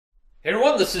Hey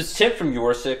everyone, this is Tim from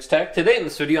YourSixTech. Today in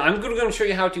this video, I'm going to show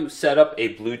you how to set up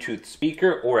a Bluetooth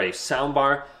speaker or a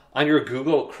soundbar on your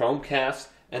Google Chromecast,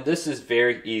 and this is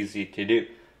very easy to do.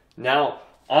 Now,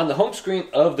 on the home screen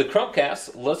of the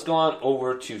Chromecast, let's go on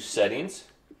over to Settings,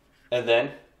 and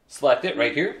then select it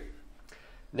right here.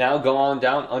 Now go on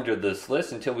down under this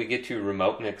list until we get to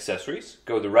Remote and Accessories.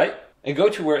 Go to the right, and go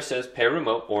to where it says Pair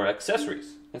Remote or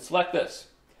Accessories, and select this.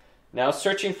 Now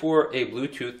searching for a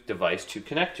Bluetooth device to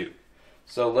connect to.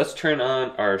 So let's turn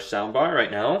on our soundbar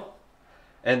right now,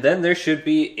 and then there should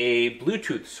be a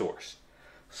Bluetooth source.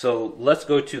 So let's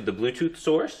go to the Bluetooth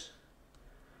source.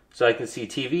 So I can see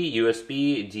TV,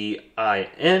 USB,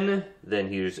 DIN, then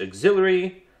here's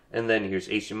auxiliary, and then here's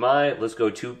HDMI. Let's go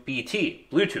to BT,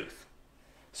 Bluetooth.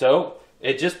 So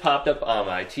it just popped up on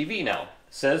my TV now. It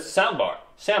says soundbar,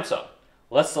 Samsung.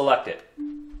 Let's select it.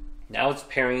 Now it's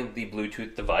pairing the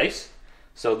Bluetooth device.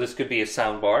 So this could be a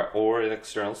soundbar or an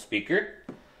external speaker.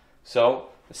 So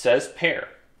it says pair.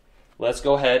 Let's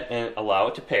go ahead and allow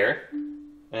it to pair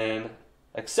and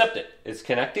accept it. It's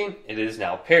connecting. It is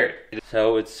now paired.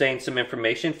 So it's saying some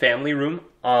information, family room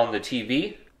on the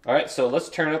TV. Alright, so let's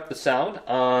turn up the sound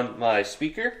on my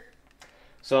speaker.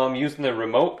 So I'm using the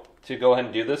remote to go ahead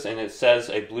and do this, and it says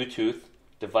a Bluetooth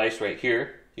device right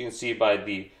here. You can see by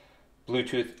the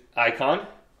Bluetooth icon.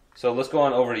 So let's go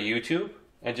on over to YouTube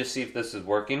and just see if this is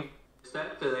working.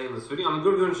 Today in this video, I'm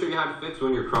going to show you how to fix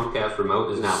when your Chromecast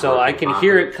remote is not So working I can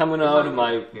hear it coming out of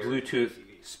my Bluetooth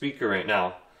speaker right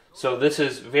now. So this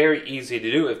is very easy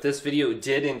to do. If this video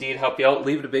did indeed help you out,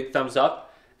 leave it a big thumbs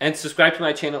up and subscribe to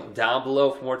my channel down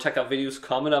below for more tech out videos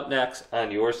coming up next on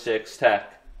YourSixTech.